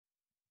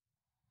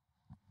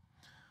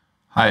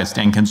Hi, it's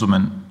Dan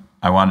Kinzelman.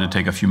 I wanted to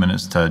take a few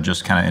minutes to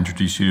just kind of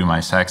introduce you to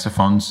my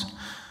saxophones.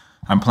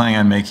 I'm planning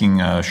on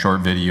making a short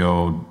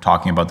video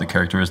talking about the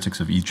characteristics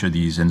of each of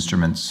these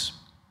instruments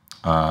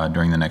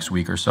during the next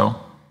week or so,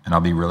 and I'll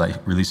be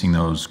releasing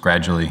those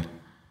gradually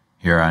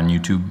here on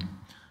YouTube.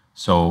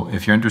 So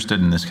if you're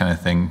interested in this kind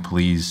of thing,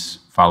 please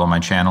follow my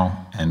channel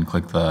and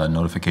click the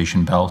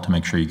notification bell to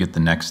make sure you get the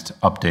next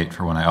update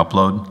for when I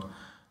upload.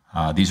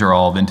 These are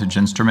all vintage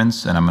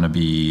instruments, and I'm going to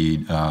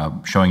be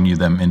showing you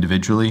them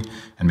individually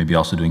and maybe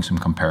also doing some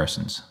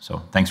comparisons. So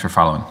thanks for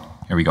following.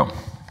 Here we go.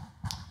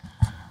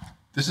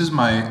 This is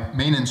my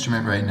main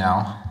instrument right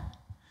now.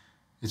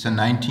 It's a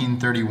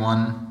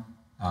 1931,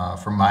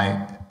 from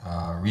my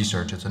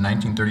research, it's a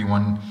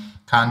 1931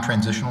 Conn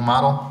Transitional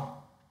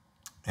model.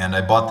 And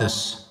I bought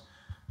this,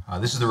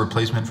 this is the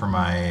replacement for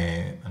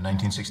my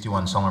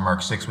 1961 Summer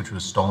Mark VI, which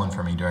was stolen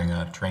from me during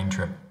a train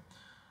trip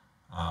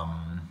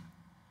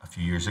a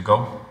few years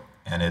ago.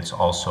 And it's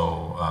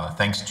also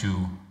thanks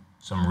to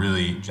some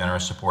really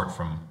generous support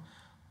from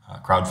a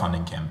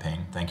crowdfunding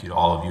campaign. Thank you to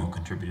all of you who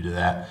contributed to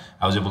that.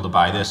 I was able to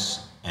buy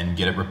this and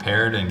get it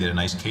repaired and get a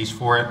nice case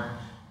for it,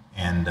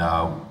 and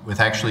with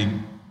actually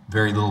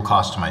very little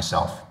cost to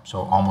myself.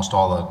 So almost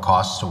all the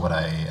costs of what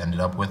I ended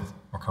up with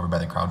were covered by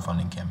the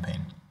crowdfunding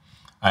campaign.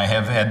 I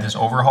have had this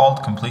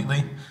overhauled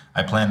completely.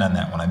 I planned on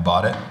that when I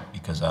bought it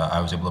because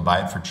I was able to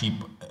buy it for cheap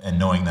and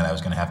knowing that I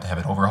was going to have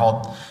it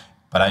overhauled.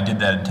 But I did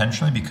that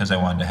intentionally because I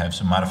wanted to have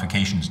some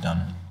modifications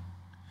done.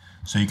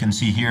 So you can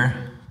see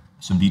here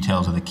some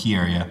details of the key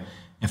area.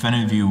 If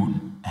any of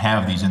you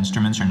have these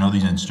instruments or know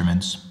these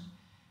instruments,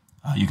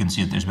 you can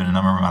see that there's been a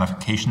number of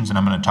modifications, and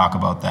I'm going to talk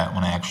about that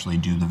when I actually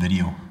do the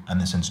video on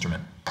this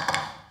instrument.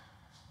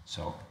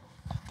 So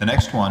the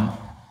next one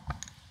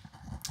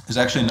is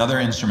actually another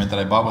instrument that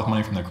I bought with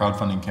money from the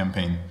crowdfunding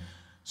campaign.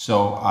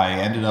 So I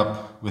ended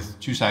up with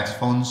two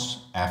saxophones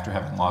after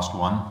having lost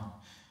one.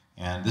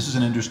 And this is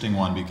an interesting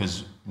one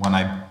because when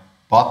I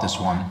bought this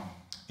one,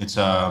 it's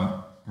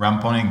a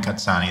Rampone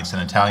Cazzani. It's an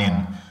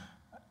Italian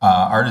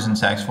artisan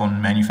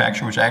saxophone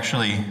manufacturer, which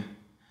actually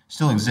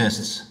still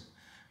exists.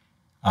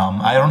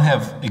 I don't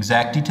have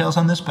exact details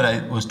on this, but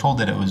I was told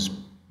that it was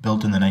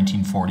built in the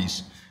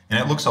 1940s. And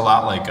it looks a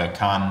lot like a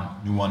Conn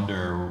New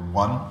Wonder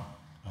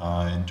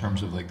 1 in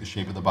terms of like the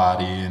shape of the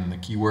body and the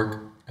key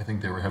work. I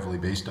think they were heavily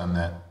based on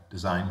that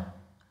design,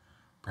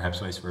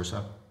 perhaps vice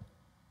versa.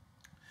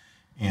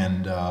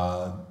 And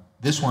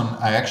this one,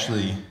 I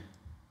actually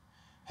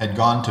had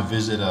gone to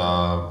visit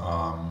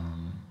a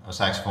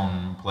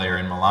saxophone player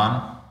in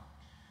Milan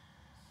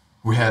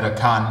who had a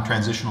Conn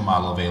Transitional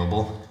model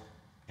available.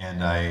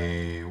 And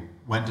I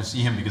went to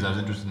see him because I was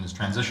interested in his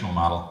transitional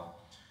model.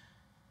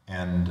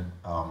 And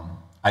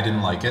I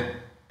didn't like it.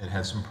 It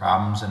had some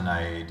problems and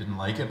I didn't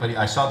like it. But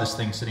I saw this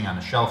thing sitting on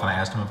a shelf and I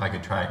asked him if I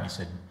could try it. And he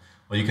said,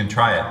 well, you can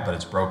try it, but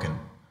it's broken.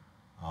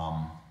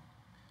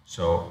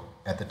 So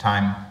at the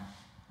time,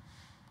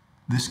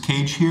 this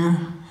cage here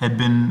had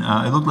been,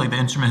 it looked like the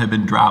instrument had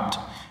been dropped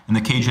and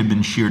the cage had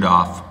been sheared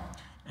off.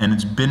 And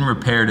it's been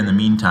repaired in the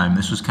meantime.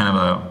 This was kind of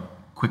a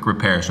quick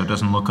repair, so it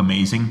doesn't look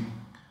amazing.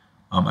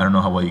 I don't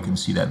know how well you can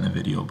see that in the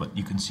video, but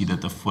you can see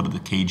that the foot of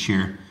the cage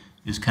here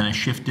is kind of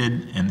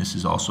shifted, and this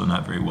is also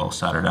not very well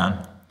soldered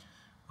on.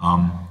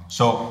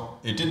 So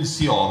it didn't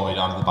seal all the way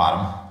down to the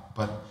bottom,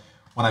 but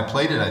when I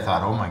played it, I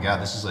thought, oh my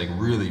God, this is like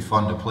really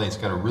fun to play. It's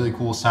got a really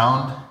cool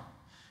sound,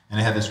 and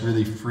it had this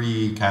really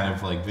free kind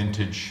of like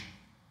vintage,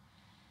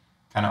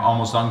 kind of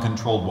almost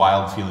uncontrolled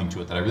wild feeling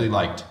to it that I really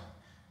liked.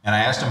 And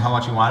I asked him how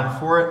much he wanted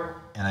for it,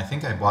 and I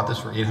think I bought this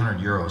for 800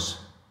 euros,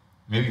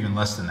 maybe even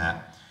less than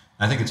that.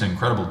 I think it's an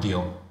incredible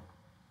deal.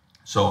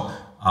 So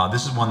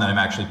this is one that I'm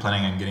actually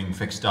planning on getting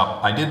fixed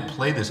up. I did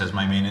play this as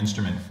my main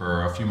instrument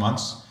for a few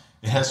months.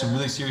 It has some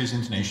really serious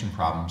intonation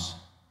problems.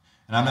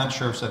 And I'm not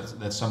sure if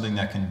that's something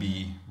that can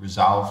be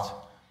resolved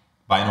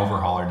by an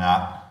overhaul or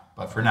not.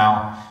 But for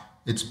now,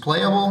 it's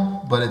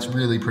playable, but it's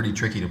really pretty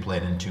tricky to play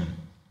it in tune.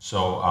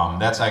 So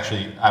that's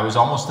actually, I was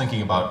almost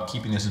thinking about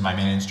keeping this as my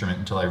main instrument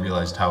until I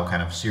realized how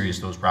kind of serious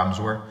those problems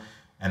were.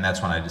 And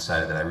that's when I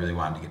decided that I really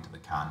wanted to get to the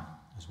Conn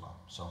as well.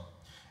 So.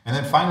 And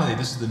then finally,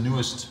 this is the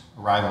newest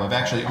arrival. I've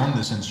actually owned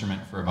this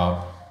instrument for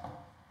about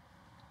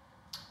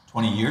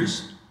 20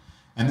 years.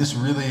 And this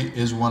really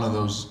is one of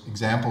those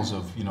examples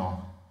of, you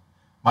know,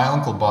 my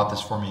uncle bought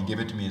this for me and gave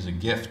it to me as a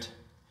gift.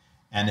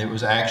 And it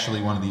was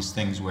actually one of these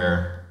things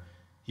where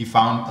he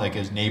found, like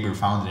his neighbor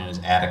found it in his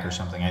attic or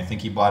something. I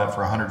think he bought it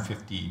for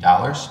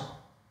 $150.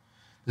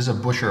 This is a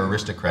Buescher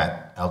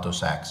Aristocrat alto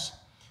sax.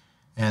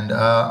 And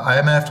I'm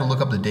going to have to look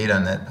up the date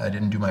on that. I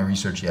didn't do my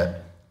research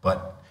yet,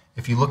 but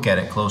if you look at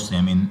it closely,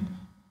 I mean,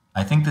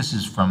 I think this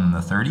is from the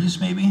 30s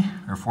maybe,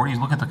 or 40s.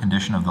 Look at the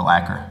condition of the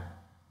lacquer.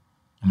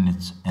 I mean,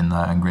 it's in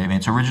the engraving.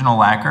 It's original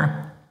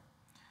lacquer,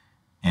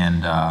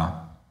 and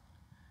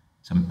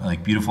some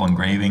like beautiful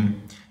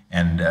engraving,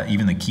 and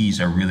even the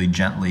keys are really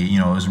gently, you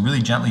know, it was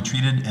really gently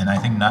treated, and I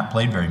think not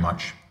played very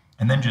much,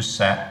 and then just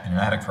sat in an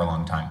attic for a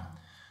long time.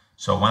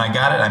 So when I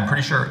got it, I'm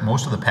pretty sure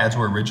most of the pads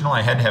were original.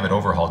 I had to have it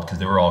overhauled because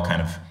they were all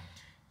kind of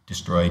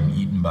destroyed and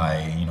eaten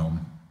by, you know,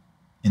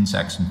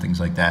 insects and things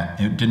like that.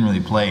 It didn't really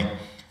play,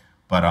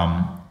 but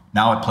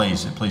now it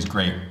plays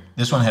great.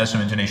 This one has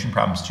some intonation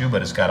problems too,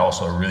 but it's got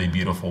also a really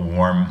beautiful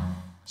warm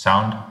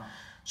sound.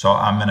 So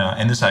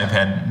and this I've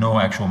had no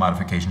actual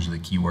modifications of the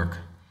key work.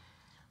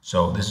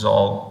 So this is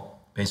all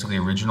basically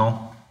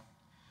original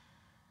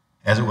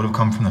as it would have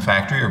come from the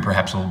factory, or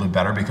perhaps a little bit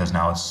better because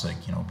now it's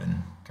like, you know,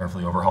 been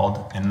carefully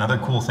overhauled. And another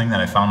cool thing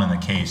that I found in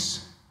the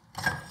case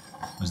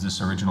was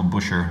this original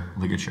Buescher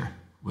ligature,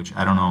 which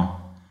I don't know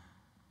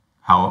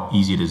how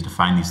easy it is to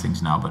find these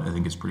things now, but I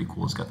think it's pretty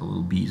cool. It's got the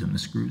little bees on the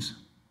screws.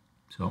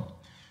 So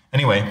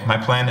anyway, my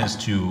plan is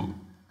to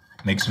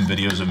make some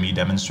videos of me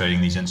demonstrating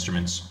these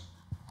instruments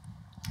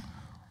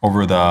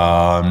over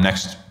the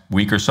next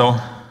week or so,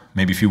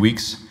 maybe a few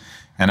weeks.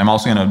 And I'm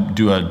also going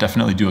to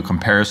definitely do a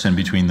comparison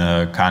between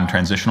the Conn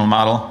Transitional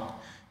model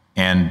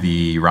and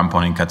the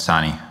Rampone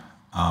Cazzani,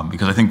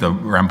 because I think the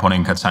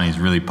Rampone Cazzani is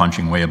really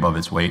punching way above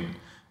its weight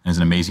and is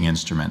an amazing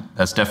instrument.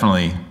 That's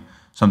definitely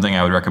something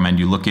I would recommend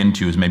you look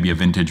into, is maybe a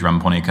vintage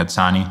Rampone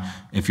Cazzani.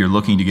 If you're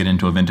looking to get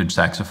into a vintage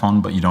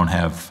saxophone, but you don't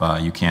have,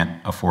 you can't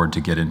afford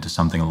to get into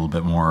something a little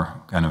bit more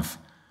kind of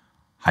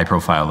high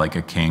profile, like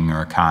a King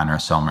or a Conn or a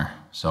Selmer.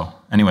 So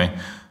anyway,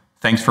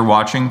 thanks for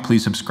watching.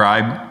 Please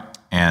subscribe.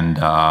 And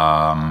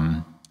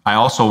I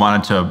also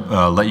wanted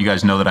to let you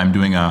guys know that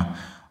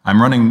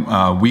I'm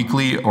running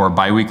weekly or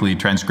bi-weekly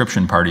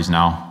transcription parties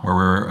now, where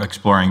we're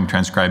exploring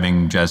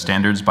transcribing jazz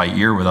standards by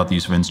ear without the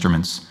use of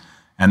instruments.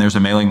 And there's a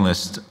mailing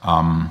list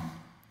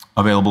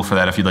available for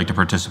that if you'd like to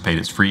participate.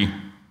 It's free,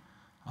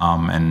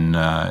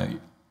 and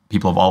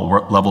people of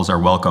all levels are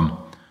welcome.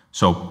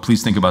 So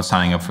please think about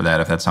signing up for that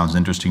if that sounds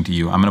interesting to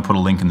you. I'm going to put a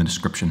link in the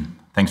description.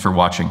 Thanks for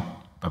watching.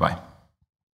 Bye-bye.